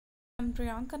I'm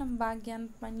Priyanka and I'm back again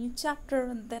with my new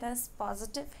chapter that is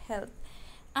positive health.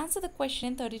 Answer the question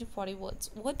in 30 to 40 words.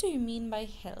 What do you mean by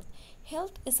health?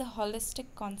 Health is a holistic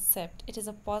concept. It is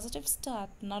a positive start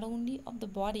not only of the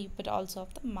body but also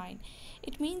of the mind.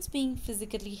 It means being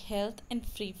physically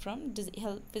physically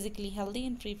healthy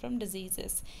and free from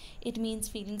diseases. It means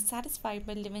feeling satisfied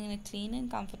by living in a clean and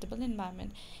comfortable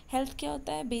environment. Health क्या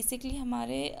होता है? Basically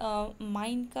हमारे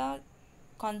mind का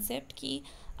concept कि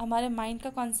हमारे mind का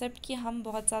concept कि हम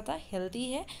बहुत ज़्यादा हेल्दी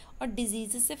है और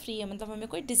डिजीज़ से फ्री है, मतलब हमें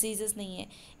कोई डिजीज़ नहीं है.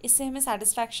 इससे हमें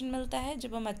सेटिस्फैक्शन मिलता है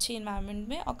जब हम अच्छे इन्वायरमेंट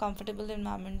में और कंफर्टेबल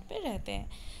इन्वायरमेंट पे रहते हैं.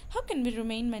 How can we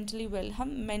remain mentally well? हम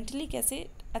मेंटली कैसे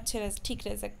ठीक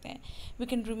रह सकते हैं? We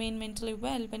can remain mentally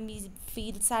well when we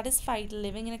feel satisfied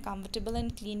living in a comfortable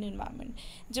and clean environment.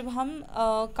 जब हम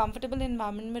कंफर्टेबल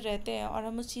इन्वायरमेंट में रहते हैं और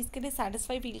हम उस चीज़ के लिए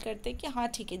सेटिस्फाई फील करते हैं कि हाँ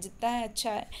ठीक है, जितना है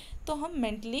अच्छा है, तो हम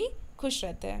मेंटली खुश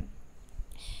रहते हैं.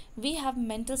 We have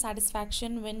mental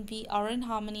satisfaction when we are in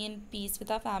harmony and peace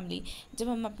with our family. जब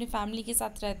हम अपनी फैमिली के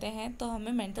साथ रहते हैं तो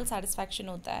हमें मेंटल सेटिस्फैक्शन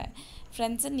होता है.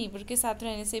 फ्रेंड्स एंड नेबर के साथ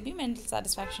रहने से भी मेंटल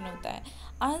सेटिस्फैक्शन होता है.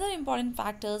 Another important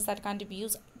factors that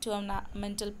contribute to our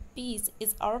mental peace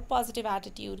is our positive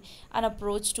attitude and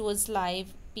approach towards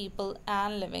life, people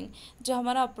and living. जो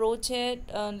हमारा अप्रोच है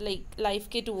लाइफ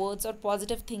के टूवर्ड्स और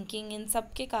पॉजिटिव थिंकिंग, इन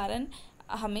सब के कारण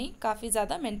हमें काफ़ी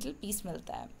ज़्यादा मेंटल पीस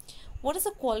मिलता है. What is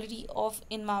the quality of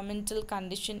environmental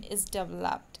condition is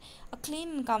developed? A clean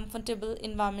and comfortable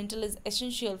environmental is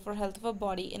essential for health of a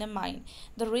body and a mind.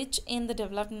 The rich in the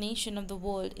developed nation of the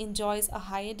world enjoys a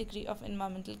higher degree of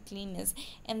environmental cleanness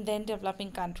and than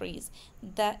developing countries.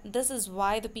 This is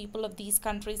why the people of these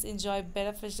countries enjoy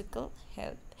better physical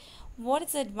health. What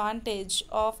is the advantage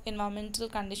of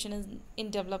environmental condition in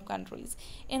developed countries?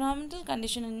 Environmental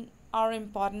condition are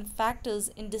important factors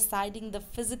in deciding the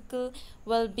physical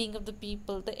well-being of the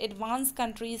people. The advanced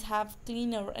countries have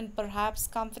cleaner and perhaps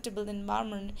comfortable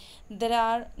environment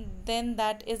than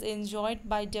that is enjoyed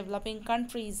by developing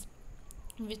countries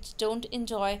which don't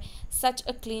enjoy such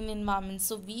a clean environment.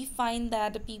 So we find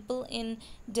that the people in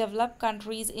developed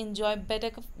countries enjoy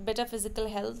better physical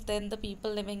health than the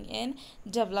people living in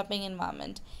developing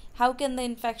environment. How can the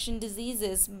infection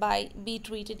diseases be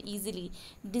treated easily?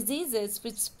 Diseases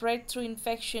which spread through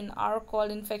infection are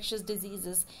called infectious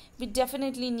diseases. We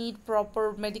definitely need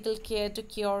proper medical care to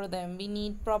cure them. We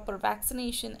need proper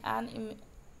vaccination and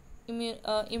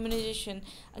immunisation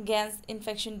against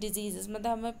infection disease.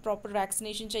 मतलब हमें proper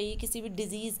vaccination चाहिए किसी भी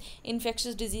disease,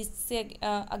 infectious disease से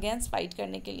against fight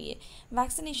करने के लिए.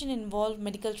 Vaccination involve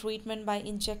medical treatment bye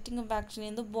injecting a vaccine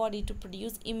in the body to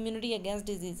produce immunity against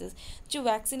disease. जो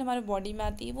वैक्सीन हमारे बॉडी में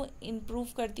आती है वो इम्प्रूव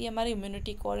करती है हमारी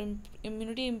इम्यूनिटी को, और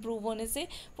इम्यूनिटी इम्प्रूव होने से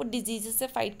वो डिजीज़ से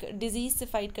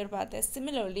फाइट कर पाते हैं.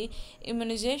 Similarly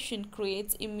immunisation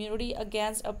creates immunity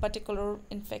against a particular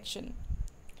infection.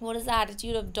 What is the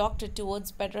attitude of doctor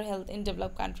towards better health in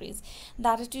developed countries? The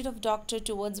attitude of doctor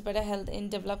towards better health in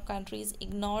developed countries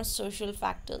ignores social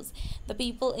factors. The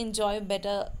people enjoy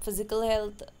better physical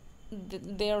health.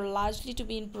 They are largely to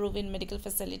be improved in medical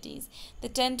facilities.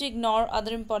 They tend to ignore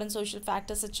other important social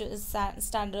factors such as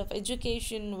standard of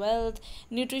education, wealth,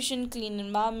 nutrition, clean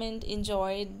environment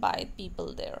enjoyed by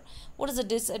people there. What is the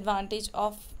disadvantage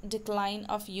of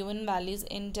decline of human values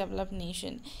in developed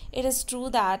nation? It is true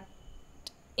that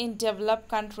in developed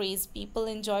countries people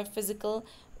enjoy physical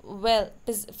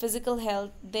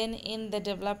health than in the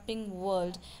developing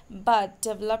world, but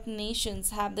developed nations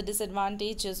have the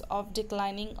disadvantages of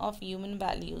declining of human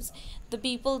values. The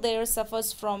people there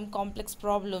suffers from complex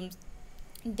problems.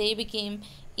 They became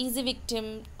easy victim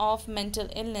of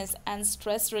mental illness and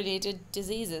stress related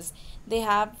diseases. They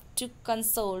have to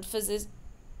consult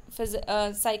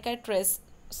psychiatrists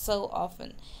so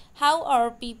often. How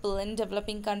are people in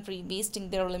developing countries wasting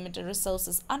their limited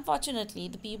resources? Unfortunately,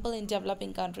 the people in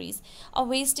developing countries are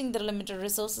wasting their limited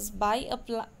resources by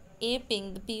aping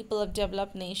the people of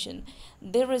developed nation.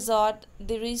 They resort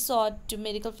to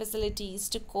medical facilities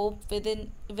to cope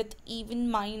with even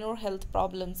minor health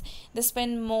problems. They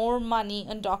spend more money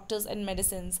on doctors and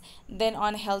medicines than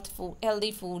on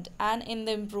healthy food and in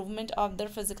the improvement of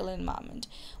their physical environment.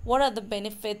 What are the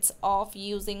benefits of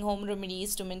using home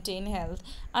remedies to maintain health?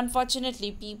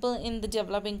 Unfortunately, people in the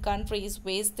developing countries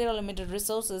waste their limited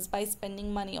resources by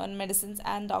spending money on medicines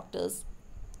and doctors.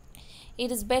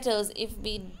 It is better if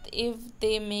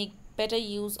they make better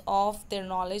use of their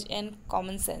knowledge and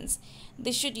common sense.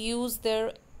 They should use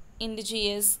their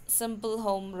indigenous simple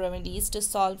home remedies to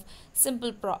solve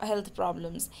simple health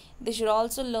problems. They should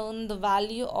also learn the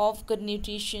value of good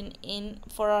nutrition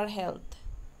for our health.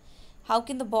 How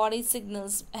can the body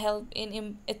signals help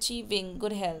in achieving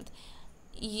good health?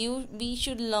 We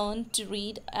should learn to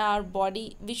read our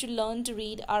body. We should learn to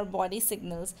read our body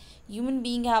signals. Human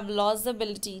beings have lost the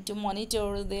ability to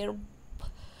monitor their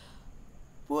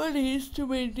bodies to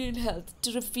maintain health.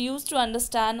 To refuse to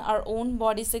understand our own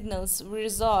body signals, we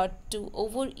resort to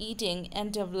overeating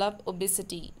and develop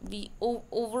obesity. We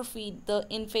overfeed the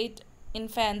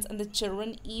infants and the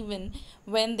children even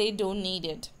when they don't need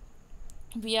it.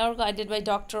 We are guided by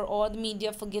doctor or the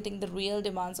media forgetting the real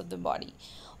demands of the body.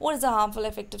 What is the harmful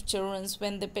effect of children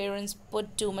when the parents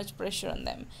put too much pressure on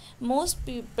them? Most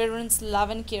parents love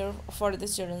and care for the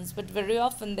children, but very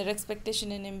often their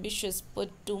expectation and ambitions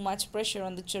put too much pressure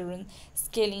on the children,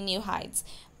 scaling new heights.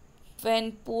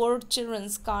 When poor children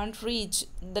can't reach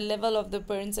the level of the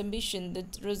parents' ambition, the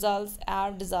results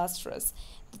are disastrous.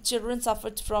 The children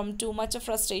suffered from too much of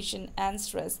frustration and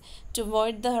stress. To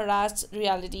avoid the harassed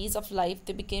realities of life,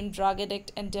 they became drug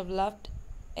addict and developed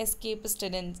escapist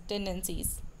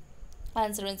tendencies.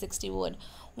 Answer in 60 word.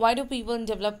 Why do people in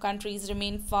developed countries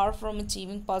remain far from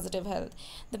achieving positive health?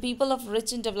 The people of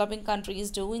rich and developing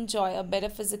countries do enjoy a better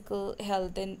physical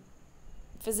health than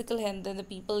the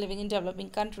people living in developing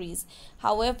countries.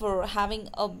 However, having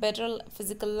a better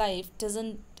physical life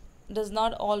does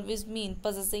not always mean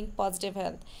possessing positive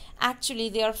health. Actually,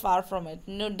 they are far from it.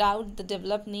 No doubt the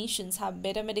developed nations have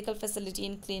better medical facility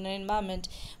and cleaner environment,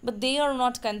 but they are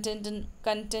not contented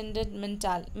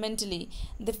mentally.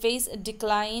 They face a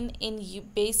decline in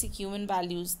basic human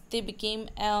values. They became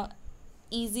a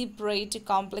easy prey to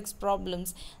complex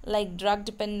problems like drug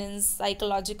dependence,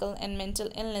 psychological and mental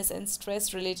illness, and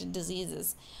stress related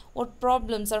diseases. What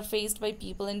problems are faced by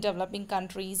people in developing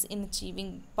countries in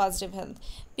achieving positive health?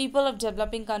 People of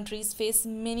developing countries face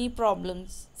many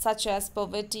problems such as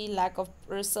poverty, lack of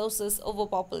resources,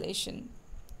 overpopulation.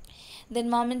 The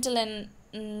environmental and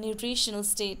nutritional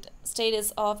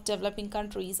status of developing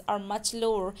countries are much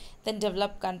lower than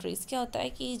developed countries. क्या होता है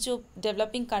कि जो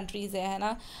developing countries है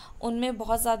ना, उनमें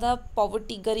बहुत ज़्यादा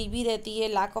पॉवर्टी, गरीबी रहती है,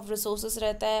 लैक ऑफ रिसोर्सेज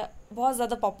रहता है, बहुत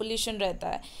ज़्यादा पॉपुलेशन रहता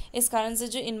है. इस कारण से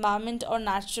जो इन्वायरमेंट और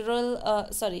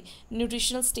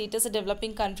न्यूट्रिशनल स्टेटस है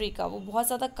डेवलपिंग कंट्री का, वो बहुत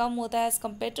ज़्यादा कम होता है as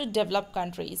compare to developed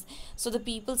countries. So the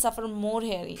people suffer more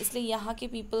hair, इसलिए यहाँ के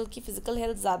पीपल की फिजिकल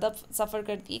हेल्थ ज़्यादा सफ़र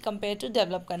करती है कम्पेयर टू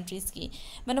डेवलप कंट्रीज़ की.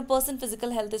 When a person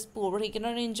physical health is poor, he can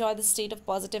not enjoy the state of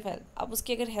positive health. अब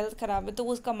उसकी अगर हेल्थ ख़राब है तो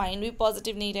उसका माइंड भी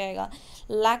पॉजिटिव नहीं रहेगा.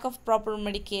 Lack of proper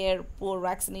Medicare, poor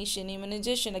vaccination,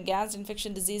 immunization against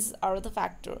infection diseases are the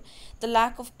factor. The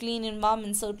lack of clean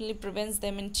environment certainly prevents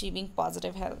them in achieving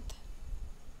positive health.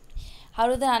 How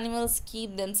do the animals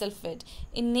keep themselves fit?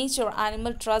 In nature,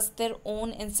 animals trust their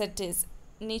own instincts.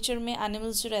 Nature में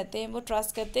animals जो रहते हैं वो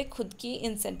trust करते हैं खुद की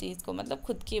incentives को, मतलब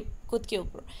खुद के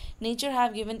ऊपर. Nature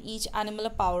have given each animal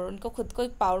a power. उनको खुद को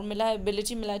एक पावर मिला है,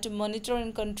 एबिलिटी मिला है to monitor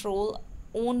and control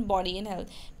own body and health,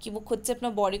 कि वो खुद से अपना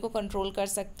बॉडी को कंट्रोल कर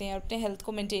सकते हैं और अपने हेल्थ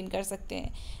को मेंटेन कर सकते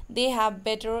हैं. They have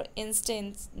better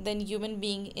instincts then human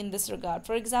being in this regard.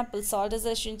 For example, salt is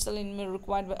essential in meal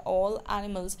required by all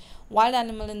animals. Wild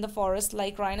animal in the forest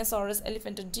like rhinoceros,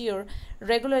 elephant, or deer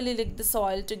regularly lick the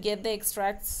soil to get the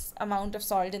extract amount of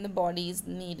salt in the body is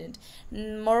needed.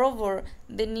 Moreover,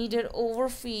 they neither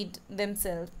overfeed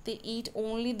themselves. They eat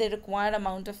only the required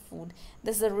amount of food.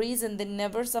 This is the reason they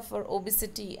never suffer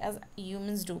obesity as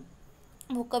humans do.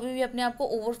 वो कभी भी अपने आप को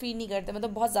ओवरफीड नहीं करते,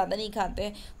 मतलब बहुत ज़्यादा नहीं खाते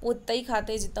हैं. वो उतना ही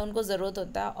खाते हैं जितना उनको ज़रूरत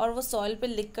होता है, और वो सॉइल पे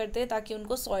लिक करते हैं ताकि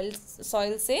उनको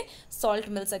सॉइल से सॉल्ट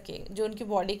मिल सके जो उनकी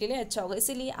बॉडी के लिए अच्छा होगा.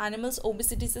 इसीलिए एनिमल्स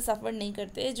ओबेसिटी से सफ़र नहीं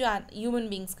करते हैं जो ह्यूमन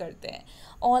बींग्स करते हैं.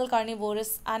 All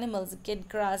carnivorous animals gate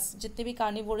grass. जितने भी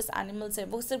कार्निवोरस एनिमल्स हैं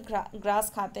वो सिर्फ ग्रास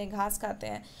खाते हैं, घास खाते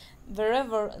हैं.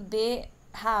 wherever they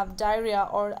have diarrhea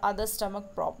or other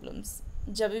stomach problems.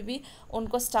 जब भी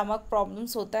उनको स्टमक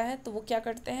प्रॉब्लम्स होता है तो वो क्या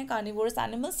करते हैं, कार्निवोरस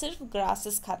एनिमल्स सिर्फ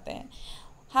ग्रासेस खाते हैं.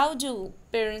 How do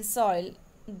parents soil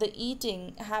the eating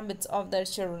habits of their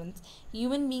children?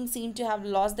 Human beings seem to have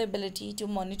lost the ability to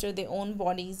monitor their own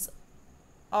bodies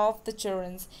of the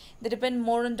children. They depend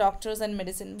more on doctors and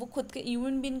medicine. वो खुद के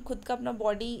human being खुद का अपना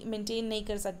body maintain नहीं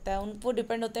कर सकता है, वो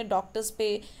डिपेंड होते हैं डॉक्टर्स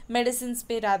पे, मेडिसिन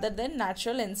पे, rather than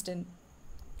natural instant.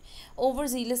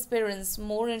 Overzealous parents,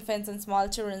 more infants and small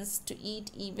children to eat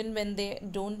even when they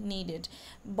don't need it.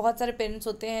 बहुत सारे पेरेंट्स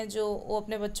होते हैं जो वो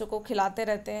अपने बच्चों को खिलाते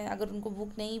रहते हैं, अगर उनको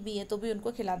भूख नहीं भी है तो भी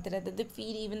उनको खिलाते रहते हैं. They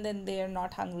feed even then they are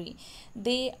not hungry.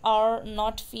 They are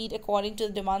not feed according to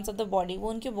the demands of the body. वो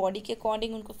उनके बॉडी के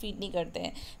अकॉर्डिंग उनको फीड नहीं करते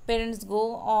हैं. Parents go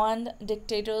on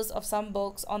dictators of some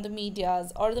books on the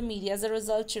medias or the media. As a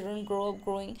result, children grow up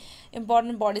growing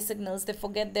important body signals. They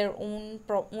forget their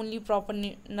only proper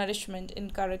nourishment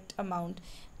in correct amount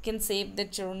can save their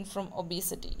children from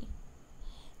obesity.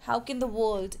 How can the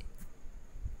world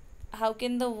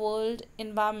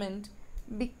environment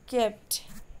be kept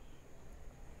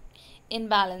in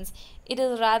balance. It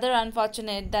is rather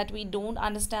unfortunate that we don't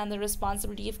understand the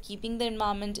responsibility of keeping the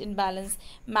environment in balance.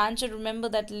 Man should remember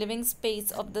that living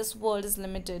space of this world is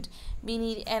limited. We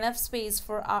need enough space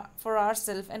for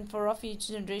ourselves and for our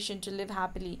future generation to live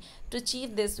happily. To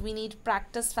achieve this, we need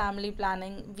practice family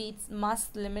planning. We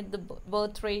must limit the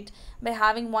birth rate by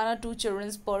having 1 or 2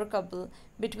 children per couple.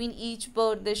 Between each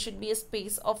birth, there should be a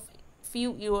space of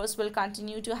few years will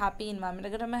continue to happy environment.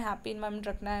 अगर हमें happy environment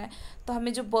रखना है तो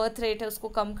हमें जो birth rate है उसको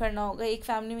कम करना होगा. एक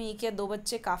फैमिली में 1 या 2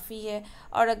 बच्चे काफ़ी है,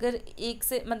 और अगर एक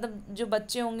से मतलब जो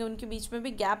बच्चे होंगे उनके बीच में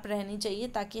भी गैप रहनी चाहिए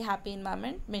ताकि हैप्पी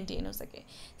इन्वायरमेंट मेंटेन हो सके.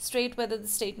 Straight whether the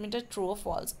statement are true और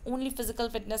false. Only physical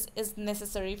fitness is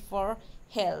necessary for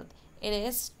health. It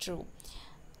is true.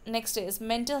 Next is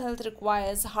mental health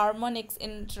requires harmonious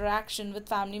interaction with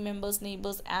family members,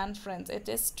 neighbors, and friends. It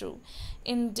is true.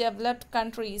 In developed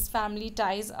countries, family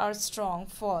ties are strong.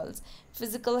 False.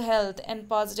 Physical health and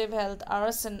positive health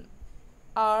are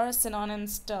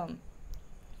synonymous term.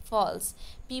 False.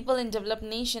 People in developed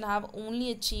nation have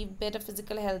only achieved better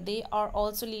physical health. They are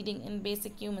also leading in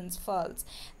basic humans. False.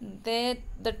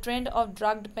 The trend of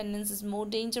drug dependence is more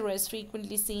dangerous,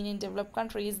 frequently seen in developed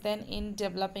countries than in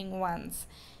developing ones.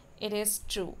 It is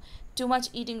true. Too much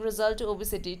eating result to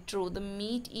obesity. True. The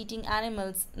meat eating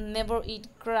animals never eat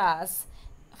grass.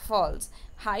 False.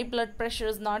 High blood pressure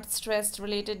is not stress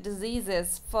related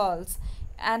diseases. False.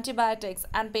 Antibiotics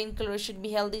and painkillers should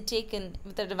be healthy taken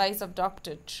with the advice of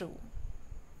doctor. True.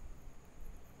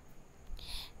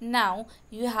 Now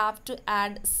you have to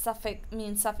add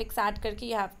suffix add करके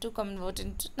you have to convert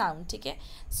into noun. ठीक है.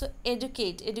 So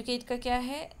educate का क्या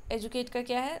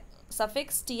है suffix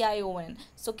tion.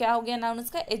 So क्या हो गया noun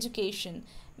इसका education.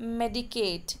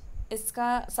 Medicate इसका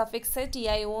suffix है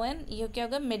tion. ये क्या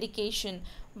होगा medication.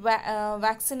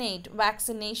 Vaccinate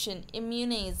vaccination.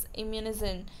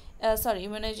 Immunization.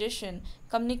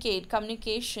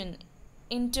 Communication.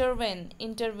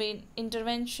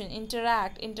 Intervention.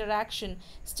 Interaction.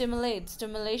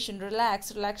 Stimulation.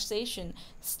 Relaxation.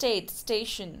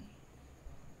 Station.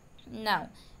 Now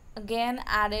again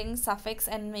adding suffix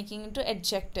and making into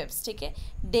adjectives. ठीक है.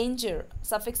 Danger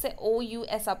suffix है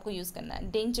ous आपको यूज़ करना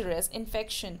है. Dangerous.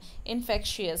 Infection.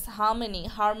 Infectious. Harmony.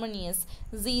 Harmonious.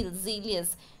 Zeal.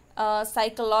 Zealous.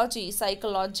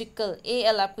 Psychological.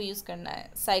 al आपको use करना है.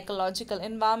 Psychological.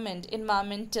 Environment.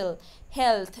 Environmental.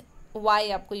 Health.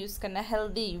 y आपको यूज़ करना है.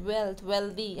 Healthy. Wealth.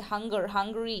 Wealthy. Hunger.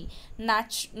 Hungry.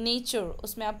 Nature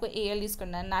उसमें आपको al यूज़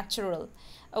करना है. Natural.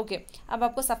 ओके अब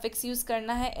आपको सफिक्स यूज़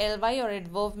करना है ly और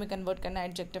एडवर्ब में कन्वर्ट करना है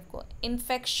एडजेक्टिव को.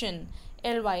 Infection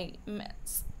ly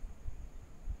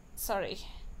sorry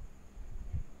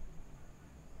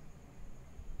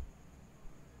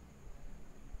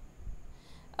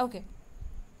okay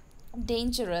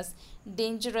dangerous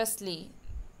dangerously.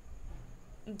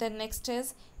 The next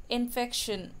is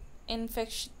infection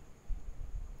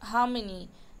harmony,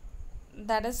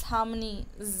 that is harmony.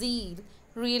 Zeal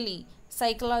really.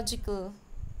 Psychological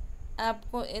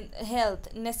आपको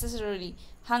health necessarily.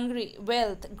 Hungry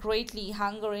wealth greatly.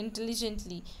 Hunger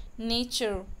intelligently.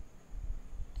 Nature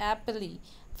happily.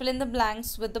 Fill in the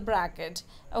blanks with the bracket.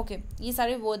 Okay ये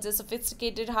सारे words है.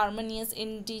 Sophisticated, harmonious,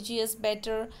 indigenous,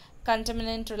 better,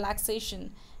 contaminant,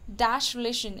 relaxation. Dash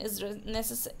relation is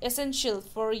essential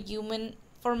for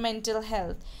mental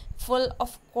health. Full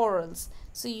of corals.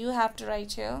 So you have to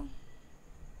write here.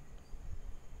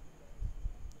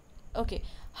 Okay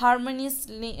harmonious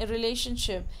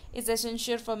relationship is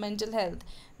essential for mental health.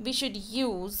 We should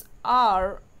use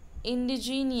our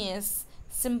indigenous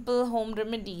simple home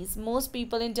remedies. Most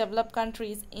people in developed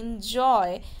countries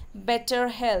enjoy better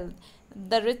health.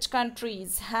 The rich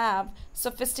countries have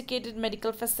sophisticated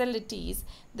medical facilities.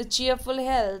 The cheerful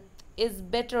health is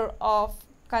better off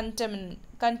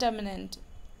contaminant.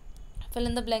 Fill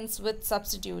in the blanks with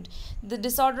substitute. The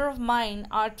disorder of mind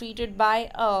are treated by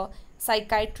a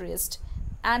psychiatrist.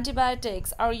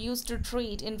 Antibiotics are used to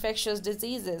treat infectious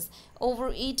diseases.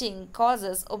 Overeating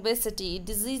causes obesity.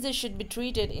 Diseases should be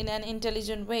treated in an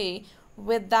intelligent way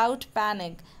without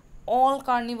panic. All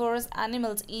carnivorous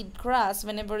animals eat grass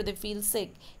whenever they feel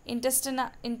sick.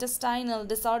 Intestinal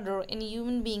disorder in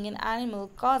human being and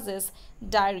animal causes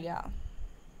diarrhea.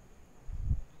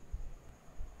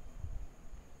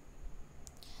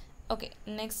 Okay,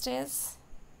 next is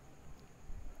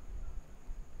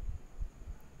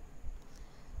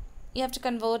you have to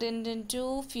convert it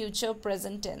into future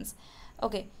present tense.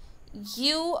 Okay,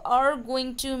 you are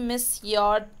going to miss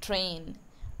your train.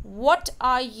 What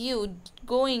are you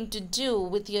going to do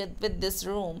with this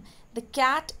room? The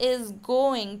cat is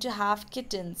going to have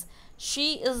kittens.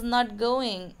 She is not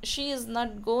going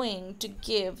to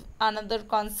give another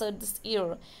concert this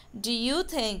year. Do you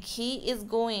think he is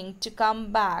going to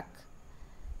come back?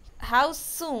 How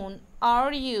soon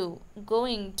are you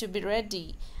going to be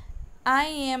ready? I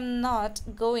am not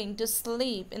going to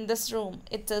sleep in this room.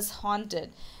 It is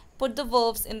haunted. Put the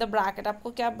verbs in the bracket.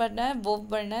 आपको क्या भरना है? Verb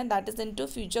भरना है. That is into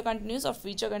future continuous or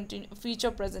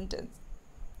future present tense.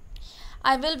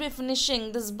 I will be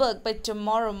finishing this book by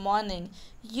tomorrow morning.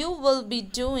 You will be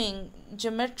doing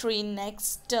geometry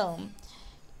next term.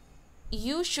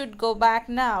 You should go back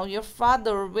now. Your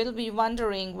father will be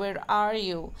wondering where are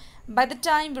you. By the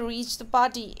time we reach the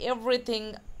party,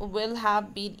 everything will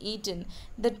have been eaten.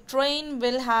 The train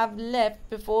will have left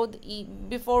before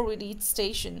we reach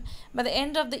station. By the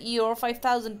end of the year,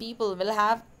 5,000 people will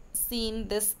have seen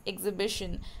this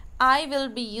exhibition. I will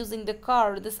be using the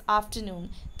car this afternoon.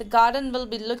 The garden will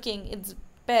be looking its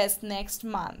best next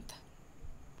month.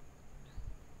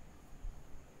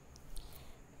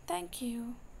 Thank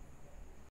you.